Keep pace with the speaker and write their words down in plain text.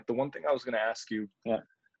the one thing I was going to ask you, Yeah.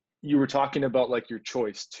 you were talking about like your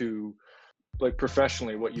choice to like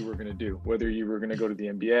professionally what you were going to do, whether you were going to go to the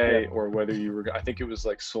NBA or whether you were, I think it was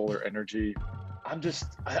like solar energy.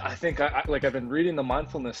 I think like I've been reading the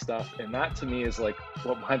mindfulness stuff, and that to me is like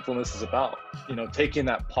what mindfulness is about, you know, taking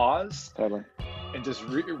that pause and just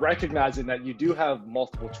recognizing that you do have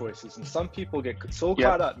multiple choices. And some people get so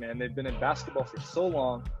caught up, man. They've been in basketball for so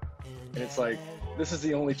long, and it's like, this is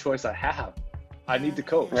the only choice I have. I need to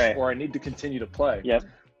coach or I need to continue to play.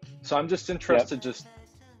 So I'm just interested, just,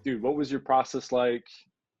 dude, what was your process like?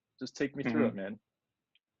 Just take me through it, man.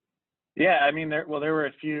 Yeah, I mean, there were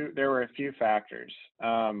a few factors.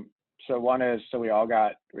 So one is, we all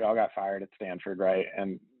got fired at Stanford, right?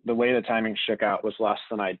 And the way the timing shook out was less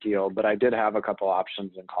than ideal, but I did have a couple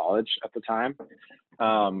options in college at the time.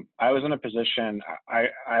 I was in a position,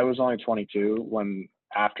 I was only 22 when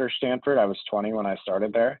after Stanford. I was 20 when I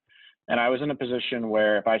started there. And I was in a position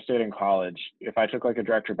where if I stayed in college, if I took like a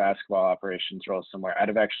director of basketball operations role somewhere, I'd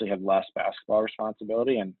have actually had less basketball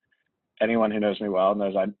responsibility. And anyone who knows me well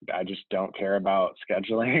knows I just don't care about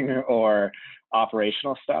scheduling or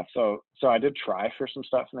operational stuff. So I did try for some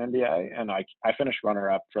stuff in the NBA, and I finished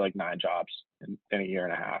runner up for like 9 jobs in a year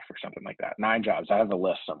and a half or something like that. 9 jobs. I have a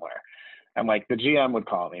list somewhere. And like the GM would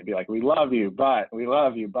call me and be like, we love you, but.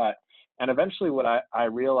 And eventually what I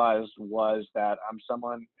realized was that I'm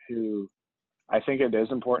someone who, I think it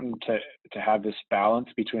is important to have this balance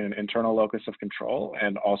between an internal locus of control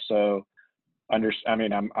and also I'm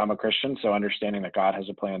a Christian, so understanding that God has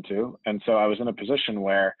a plan too. And so I was in a position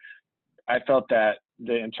where I felt that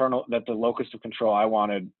the locus of control I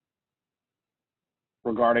wanted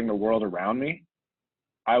regarding the world around me,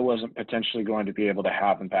 I wasn't potentially going to be able to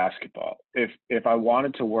have in basketball. If I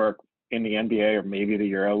wanted to work in the NBA or maybe the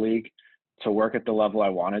Euro League, to work at the level I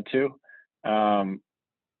wanted to,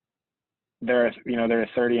 there are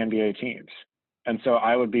 30 NBA teams. And so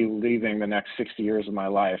I would be leaving the next 60 years of my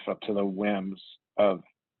life up to the whims of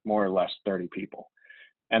more or less 30 people.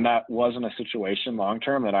 And that wasn't a situation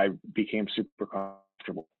long-term that I became super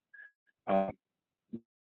comfortable.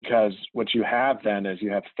 Because what you have then is you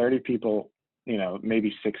have 30 people,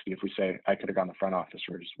 maybe 60 if we say I could have gone the front office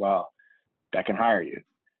route as well, that can hire you.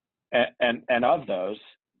 And of those,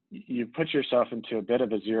 you put yourself into a bit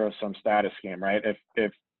of a zero-sum status game, right?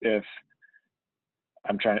 If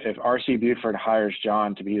RC Buford hires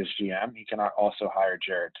John to be his GM, he cannot also hire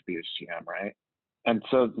Jared to be his GM, right? And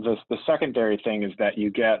so the secondary thing is that you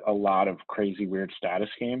get a lot of crazy, weird status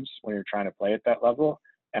games when you're trying to play at that level.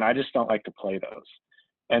 And I just don't like to play those.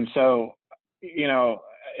 And so,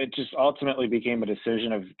 it just ultimately became a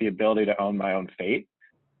decision of the ability to own my own fate,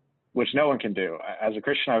 which no one can do. As a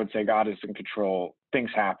Christian, I would say God is in control. Things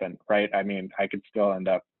happen, right? I mean, I could still end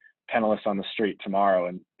up penniless on the street tomorrow,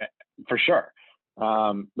 and for sure.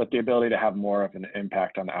 But the ability to have more of an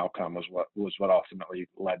impact on the outcome was what ultimately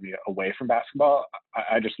led me away from basketball.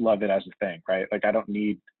 I just love it as a thing, right? Like I don't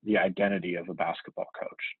need the identity of a basketball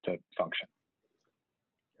coach to function.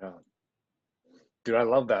 Yeah. Dude, I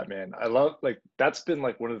love that, man. I love, that's been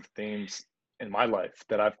like one of the themes in my life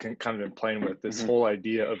that I've kind of been playing with, this whole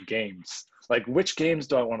idea of games. Like, which games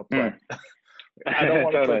do I want to play? I don't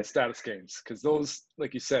want to play status games because those,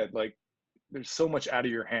 like you said, like there's so much out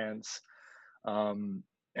of your hands. And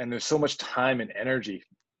there's so much time and energy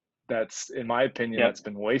that's, in my opinion, that's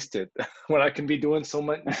been wasted when I can be doing so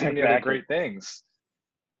many other great things,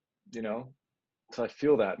 So I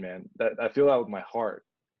feel that, man. I feel that with my heart.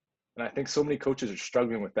 And I think so many coaches are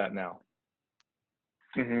struggling with that now.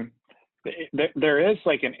 There is,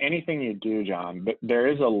 like in anything you do, John, but there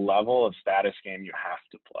is a level of status game you have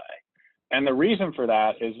to play. And the reason for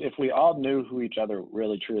that is if we all knew who each other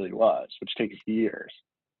really truly was, which takes years.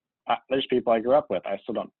 There's people I grew up with, I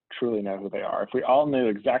still don't truly know who they are. If we all knew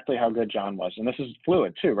exactly how good John was, and this is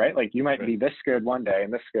fluid too, right? Like you might be this good one day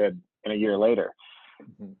and this good in a year later.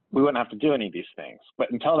 We wouldn't have to do any of these things.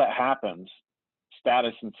 But until that happens,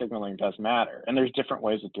 status and signaling does matter. And there's different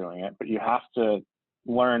ways of doing it, but you have to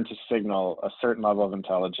learn to signal a certain level of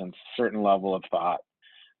intelligence, certain level of thought.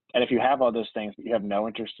 And if you have all those things, but you have no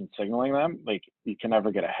interest in signaling them, like you can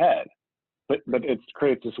never get ahead. But it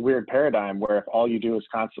creates this weird paradigm where if all you do is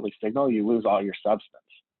constantly signal, you lose all your substance.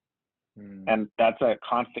 And that's a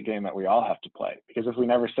constant game that we all have to play, because if we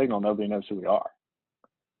never signal, nobody knows who we are.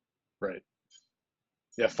 Right.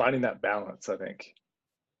 Yeah, finding that balance, I think.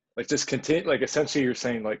 Like just continue, like essentially you're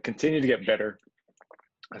saying like continue to get better.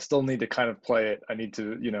 I still need to kind of play it. I need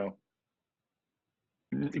to,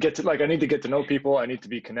 I need to get to know people. I need to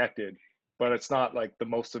be connected, but it's not like the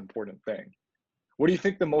most important thing. What do you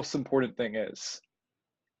think the most important thing is?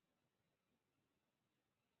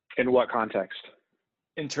 In what context?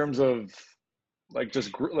 in terms of like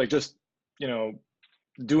just you know,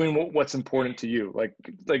 doing what's important to you, like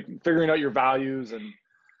figuring out your values and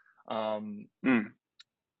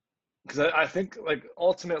because I think like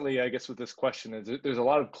ultimately, I guess with this question is there's a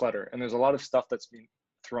lot of clutter and there's a lot of stuff that's being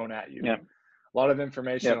thrown at you. Yeah. A lot of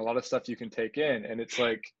information, Yep. a lot of stuff you can take in, and it's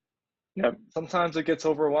like Yep. sometimes it gets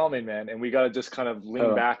overwhelming, man. And we got to just kind of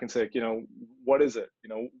lean back and say, you know, what is it? You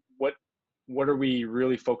know, what are we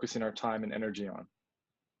really focusing our time and energy on?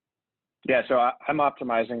 Yeah. So I'm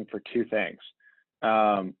optimizing for two things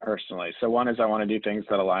personally. So one is I want to do things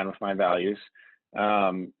that align with my values.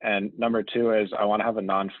 And number two is I want to have a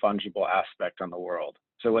non-fungible aspect on the world.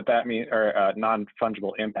 So what that means, or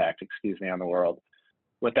non-fungible impact, excuse me, on the world.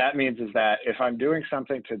 What that means is that if I'm doing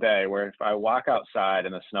something today where if I walk outside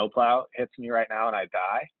and the snowplow hits me right now and I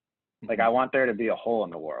die, like I want there to be a hole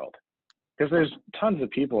in the world. Because there's tons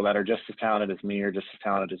of people that are just as talented as me or just as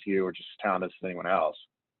talented as you or just as talented as anyone else,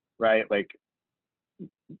 right? Like,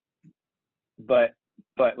 but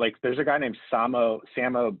like there's a guy named Samo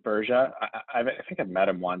Berja. I think I've met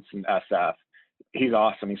him once in SF. He's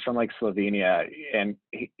awesome. He's from like Slovenia, and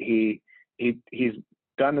he's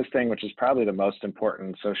done this thing, which is probably the most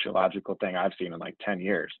important sociological thing I've seen in like 10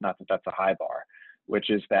 years. Not that that's a high bar, which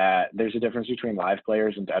is that there's a difference between live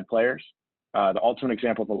players and dead players. The ultimate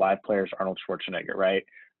example of a live player is Arnold Schwarzenegger, right?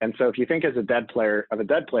 And so if you think as a dead player,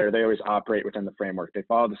 they always operate within the framework. They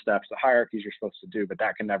follow the steps, the hierarchies you're supposed to do, but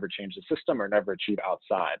that can never change the system or never achieve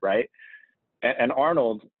outside, right? And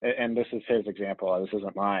Arnold, and this is his example, this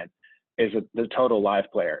isn't mine, is the total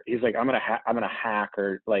live player. He's like, I'm gonna hack,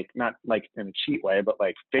 or like not like in a cheat way, but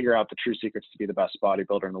like figure out the true secrets to be the best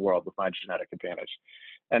bodybuilder in the world with my genetic advantage.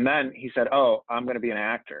 And then he said, oh, I'm gonna be an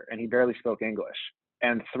actor, and he barely spoke English.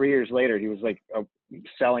 And 3 years later, he was like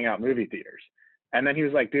selling out movie theaters. And then he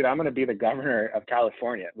was like, dude, I'm going to be the governor of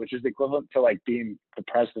California, which is the equivalent to like being the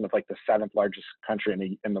president of like the 7th largest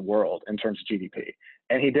country in the world in terms of GDP.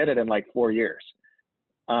 And he did it in like 4 years.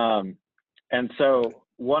 And so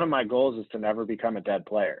one of my goals is to never become a dead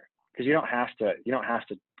player, because you don't have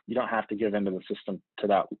to give into the system to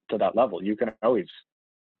that level. You can always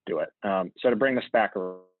do it. So to bring this back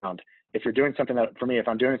around, if you're doing something that, for me, if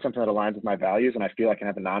I'm doing something that aligns with my values and I feel I can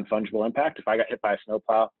have a non-fungible impact, if I got hit by a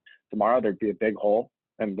snowplow tomorrow, there'd be a big hole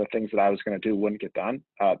and the things that I was going to do wouldn't get done.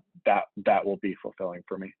 That will be fulfilling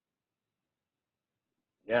for me.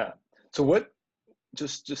 Yeah. So what,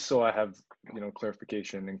 just so I have, you know,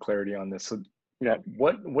 clarification and clarity on this. So yeah,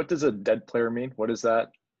 what does a dead player mean? What is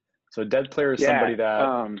that? So a dead player is somebody that,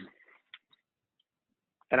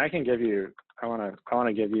 and I can give you, I want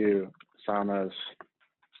to give you Sama's,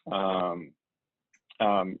 I'm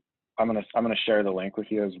going to share the link with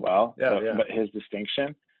you as well. But his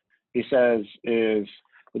distinction, he says, is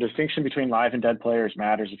the distinction between live and dead players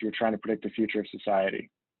matters if you're trying to predict the future of society.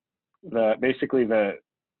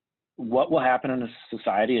 What will happen in a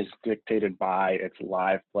society is dictated by its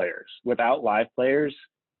live players. Without live players,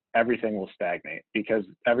 everything will stagnate because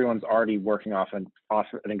everyone's already working off an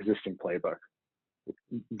existing playbook.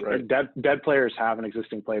 Right. Dead players have an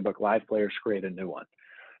existing playbook. Live players create a new one.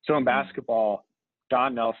 So in basketball,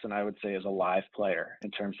 Don Nelson, I would say, is a live player in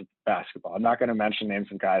terms of basketball. I'm not going to mention names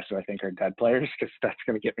of guys who I think are dead players because that's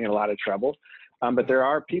going to get me in a lot of trouble. But there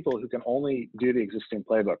are people who can only do the existing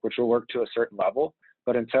playbook, which will work to a certain level.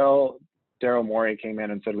 But until Daryl Morey came in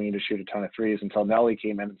and said we need to shoot a ton of threes, until Nelly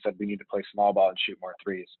came in and said we need to play small ball and shoot more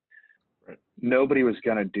threes, right, nobody was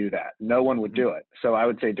going to do that. No one would do it. So I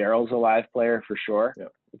would say Daryl's a live player for sure.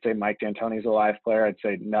 Yep. I'd say Mike D'Antoni's a live player. I'd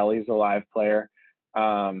say Nelly's a live player.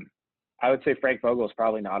 I would say Frank Vogel is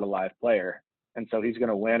probably not a live player. And so he's going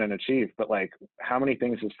to win and achieve. But like, how many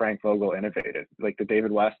things has Frank Vogel innovated? Like the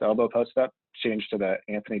David West elbow post up changed to the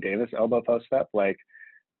Anthony Davis elbow post up. Like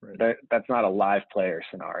that's not a live player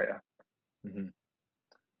scenario. Mm-hmm.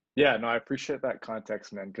 Yeah, no, I appreciate that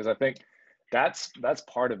context, man. Cause I think that's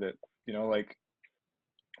part of it. You know, like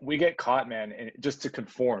we get caught, man, and just to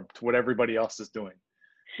conform to what everybody else is doing.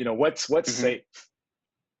 You know, what's safe.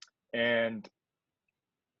 And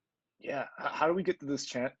yeah, how do we get to this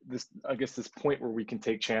point where we can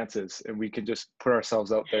take chances and we can just put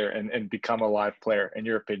ourselves out there and become a live player, in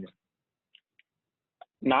your opinion?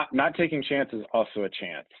 Not taking chances is also a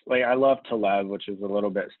chance. Like I love Taleb, which is a little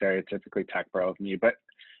bit stereotypically tech bro of me, but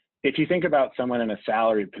if you think about someone in a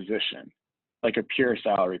salary position, like a pure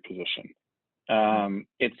salary position,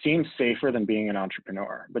 it seems safer than being an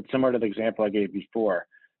entrepreneur. But similar to the example I gave before,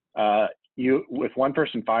 if one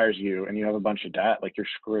person fires you and you have a bunch of debt, like you're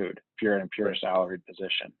screwed if you're in a pure salaried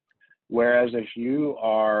position. Whereas if you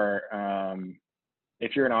are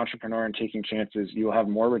if you're an entrepreneur and taking chances, you will have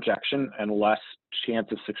more rejection and less chance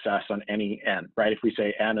of success on any N, right? If we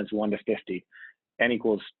say N is 1 to 50, N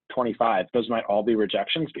equals 25, those might all be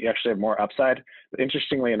rejections, but you actually have more upside. But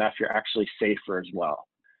interestingly enough, you're actually safer as well,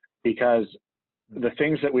 because the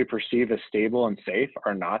things that we perceive as stable and safe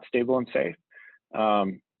are not stable and safe.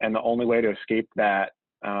 And the only way to escape that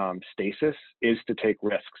stasis is to take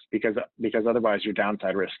risks, because otherwise your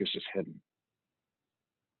downside risk is just hidden.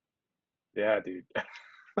 Yeah, dude.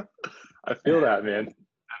 I feel that, man.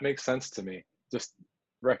 That makes sense to me. Just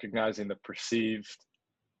recognizing the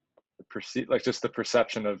like just the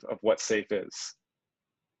perception of what safe is.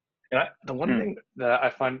 And the one thing that I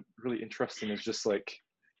find really interesting is just like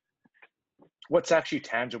what's actually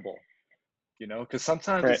tangible, you know, because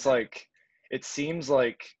sometimes it's like, it seems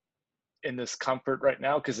like in this comfort right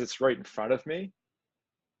now, because it's right in front of me,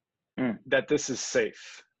 that this is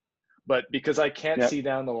safe. But because I can't see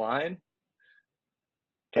down the line,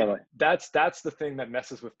 that's the thing that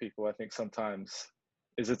messes with people, I think, sometimes,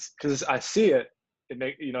 is it's because I see it,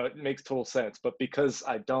 it makes total sense. But because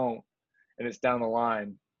I don't, and it's down the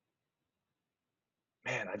line,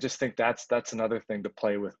 man, I just think that's another thing to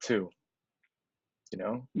play with too. You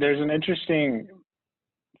know, there's an interesting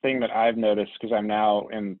thing that I've noticed, because I'm now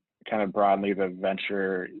in kind of broadly the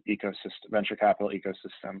venture capital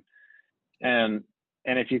ecosystem. And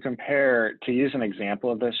if you compare, to use an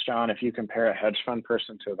example of this, John, if you compare a hedge fund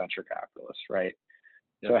person to a venture capitalist, right?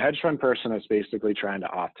 So a hedge fund person is basically trying to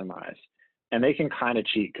optimize, and they can kind of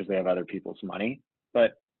cheat because they have other people's money.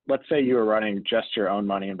 But let's say you were running just your own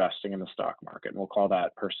money investing in the stock market, and we'll call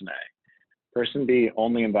that person A. Person B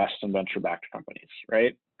only invests in venture-backed companies,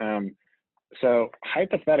 right? So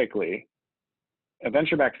hypothetically, a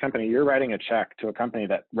venture-backed company, you're writing a check to a company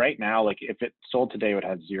that right now, like if it sold today, would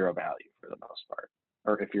have zero value for the most part,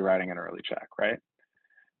 or if you're writing an early check, right?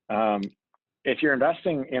 If you're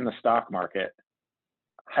investing in the stock market,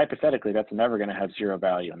 hypothetically, that's never going to have zero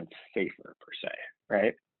value, and it's safer per se,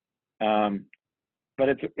 right? But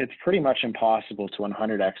it's pretty much impossible to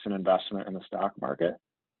 100x an investment in the stock market.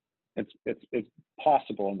 It's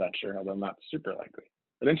possible in venture, although not super likely.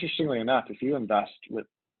 But interestingly enough, if you invest with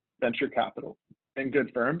venture capital in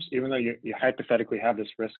good firms, even though you hypothetically have this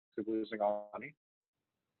risk of losing all money,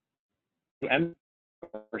 you end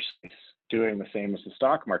up doing the same as the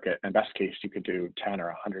stock market. In best case, you could do 10 or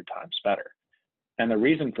 100 times better. And the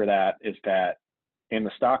reason for that is that in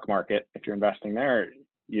the stock market, if you're investing there,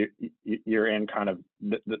 you're in kind of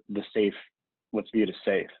the safe, what's viewed as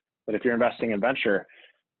safe. But if you're investing in venture,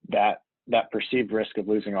 that perceived risk of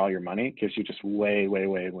losing all your money gives you just way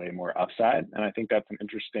more upside. And I think that's an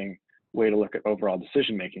interesting way to look at overall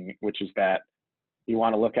decision making, which is that you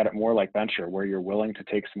want to look at it more like venture, where you're willing to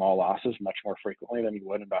take small losses much more frequently than you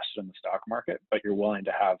would invest in the stock market, but you're willing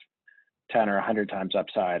to have 10 or 100 times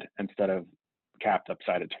upside instead of capped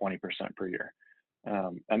upside at 20% per year.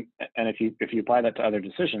 And if you apply that to other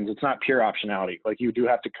decisions, it's not pure optionality. Like, you do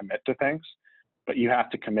have to commit to things, but you have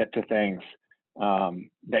to commit to things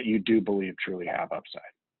that you do believe truly have upside.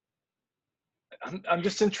 I'm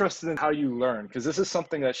just interested in how you learn, because this is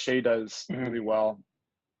something that Shay does really well.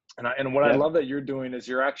 And what I love that you're doing is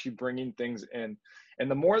you're actually bringing things in. And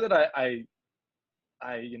the more that I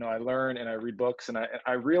learn and I read books, and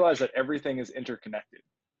I realize that everything is interconnected.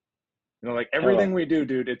 You know, like everything we do,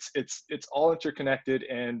 dude, it's all interconnected.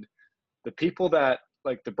 And the people that,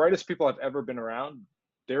 like, the brightest people I've ever been around,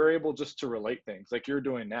 they're able just to relate things like you're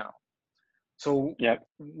doing now. So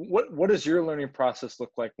what does your learning process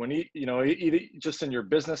look like when either just in your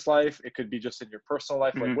business life, it could be just in your personal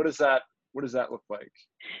life? Like, what does that look like?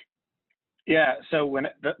 Yeah. So when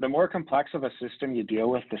the more complex of a system you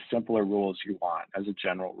deal with, the simpler rules you want as a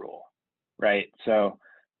general rule, right? So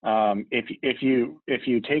if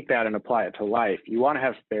you take that and apply it to life, you want to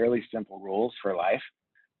have fairly simple rules for life.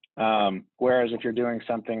 Whereas if you're doing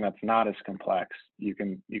something that's not as complex, you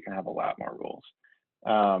can have a lot more rules.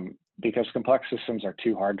 Because complex systems are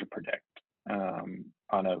too hard to predict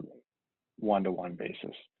on a one-to-one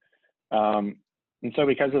basis. And so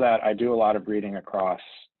because of that, I do a lot of reading across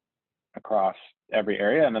every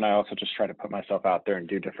area. And then I also just try to put myself out there and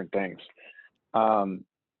do different things.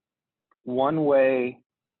 One way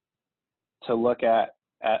to look at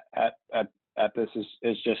this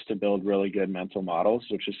is just to build really good mental models,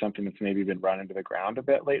 which is something that's maybe been run into the ground a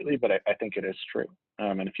bit lately, but I think it is true.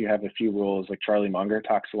 And if you have a few rules, like Charlie Munger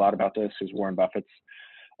talks a lot about this, who's Warren Buffett's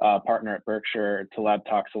partner at Berkshire. Taleb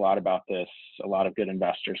talks a lot about this. A lot of good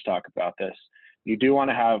investors talk about this. You do want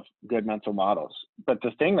to have good mental models. But the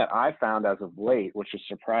thing that I found as of late, which has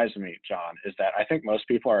surprised me, John, is that I think most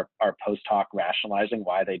people are post hoc rationalizing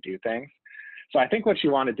why they do things. So I think what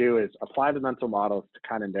you want to do is apply the mental models to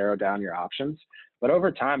kind of narrow down your options. But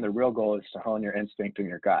over time, the real goal is to hone your instinct and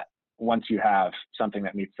your gut once you have something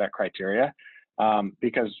that meets that criteria.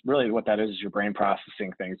 Because really what that is your brain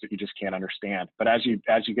processing things that you just can't understand. But as you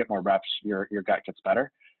get more reps, your gut gets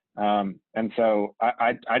better. And so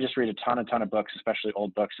I just read a ton of books, especially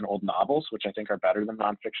old books and old novels, which I think are better than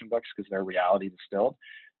nonfiction books because they're reality distilled.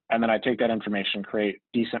 And then I take that information, create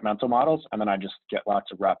decent mental models, and then I just get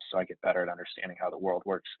lots of reps so I get better at understanding how the world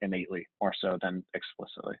works innately, more so than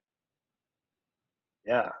explicitly.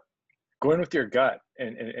 Yeah. Going with your gut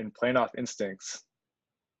and playing off instincts.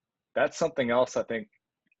 That's something else I think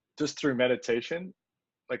just through meditation,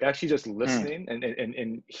 like actually just listening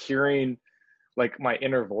and hearing like my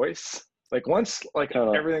inner voice. Like once like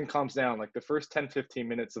everything calms down, like the first 10, 15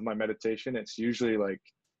 minutes of my meditation, it's usually like,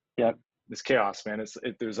 it's chaos, man.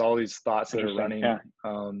 There's all these thoughts that are running. Yeah.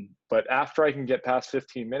 But after I can get past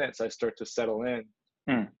 15 minutes, I start to settle in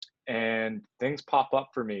and things pop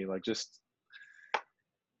up for me, like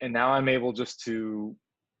and now I'm able just to,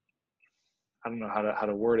 I don't know how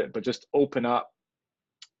to word it, but just open up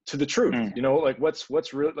to the truth, you know, like what's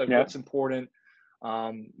really like what's important.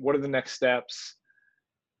 What are the next steps?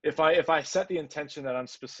 If I set the intention that I'm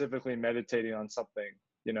specifically meditating on something,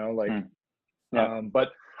 you know, like, but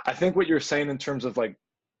I think what you're saying in terms of like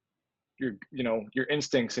your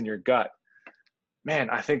instincts and your gut, man,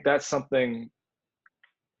 I think that's something,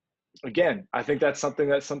 again, I think that's something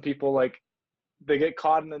that some people like, they get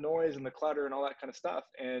caught in the noise and the clutter and all that kind of stuff.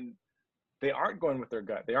 And they aren't going with their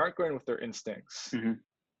gut. They aren't going with their instincts.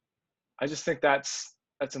 I just think that's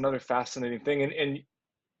another fascinating thing. And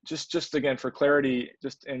just again, for clarity,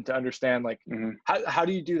 and to understand, like, how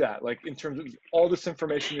do you do that? Like in terms of all this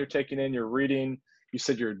information you're taking in, you're reading, you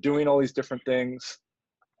said you're doing all these different things.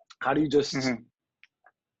 How do you just,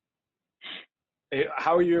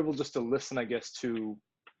 how are you able just to listen, I guess, to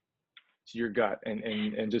your gut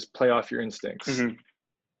and just play off your instincts?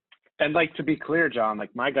 And like, to be clear, John, like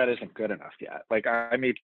my gut isn't good enough yet. Like I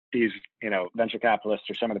meet these, venture capitalists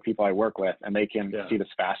or some of the people I work with, and they can see this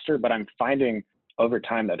faster, but I'm finding over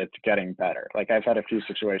time that it's getting better. Like I've had a few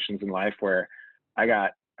situations in life where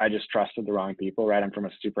I just trusted the wrong people, right? I'm from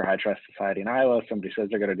a super high trust society in Iowa. Somebody says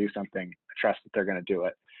they're going to do something. I trust that they're going to do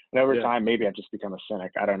it. And over time, maybe I've just become a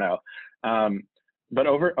cynic. I don't know. But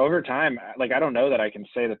over time, like, I don't know that I can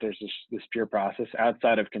say that there's this pure process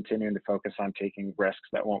outside of continuing to focus on taking risks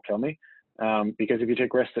that won't kill me. Because if you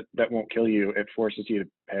take risks that won't kill you, it forces you to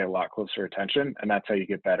pay a lot closer attention. And that's how you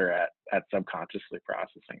get better at subconsciously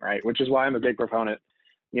processing, right? Which is why I'm a big proponent,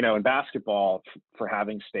 in basketball for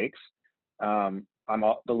having stakes. The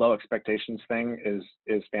low expectations thing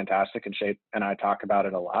is fantastic in shape, and I talk about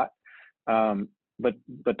it a lot.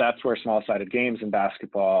 But that's where small-sided games in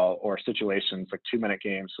basketball, or situations like 2-minute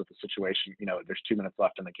games with a situation, there's 2 minutes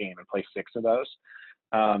left in the game and play 6 of those.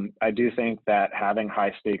 I do think that having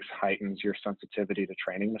high stakes heightens your sensitivity to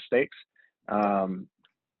training mistakes. And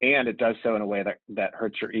it does so in a way that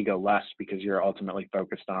hurts your ego less, because you're ultimately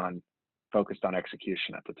focused on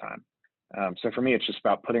execution at the time. So for me, it's just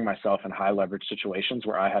about putting myself in high leverage situations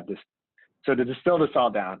where I have this. So to distill this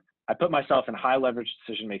all down, I put myself in high leverage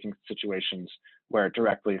decision-making situations where it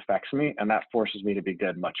directly affects me, and that forces me to be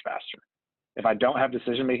good much faster. If I don't have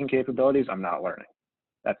decision-making capabilities, I'm not learning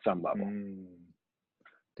at some level.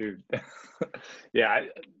 Dude, yeah,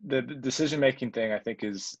 the decision-making thing, I think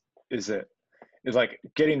is like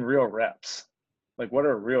getting real reps. Like, what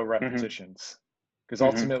are real repetitions? Because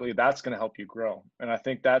ultimately that's going to help you grow. And I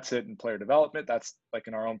think that's it in player development. That's like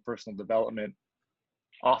in our own personal development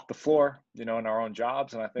off the floor, in our own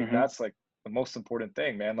jobs. And I think that's like the most important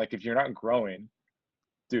thing, man. Like, if you're not growing,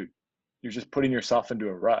 dude, you're just putting yourself into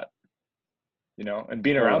a rut, and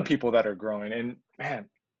being around people that are growing. And man,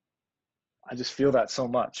 I just feel that so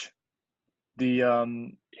much.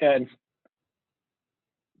 And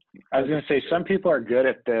I was going to say, some people are good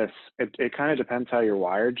at this. It kind of depends how you're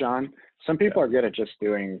wired, John. Some people are good at just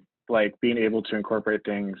doing, like, being able to incorporate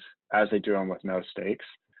things as they do them with no stakes.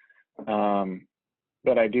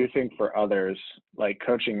 But I do think for others, like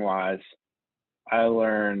coaching wise, I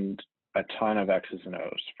learned a ton of X's and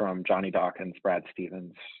O's from Johnny Dawkins, Brad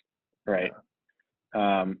Stevens, right?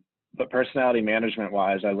 But personality management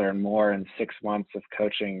wise, I learned more in 6 months of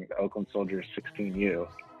coaching the Oakland Soldiers 16U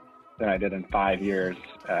than I did in 5 years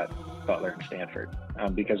at Butler and Stanford,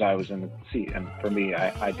 because I was in the seat. And for me,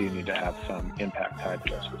 I do need to have some impact tied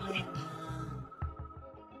to those decisions.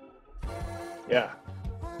 Yeah.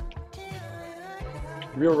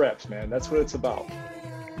 Real reps, man. That's what it's about.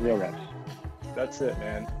 Real reps. That's it,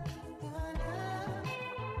 man.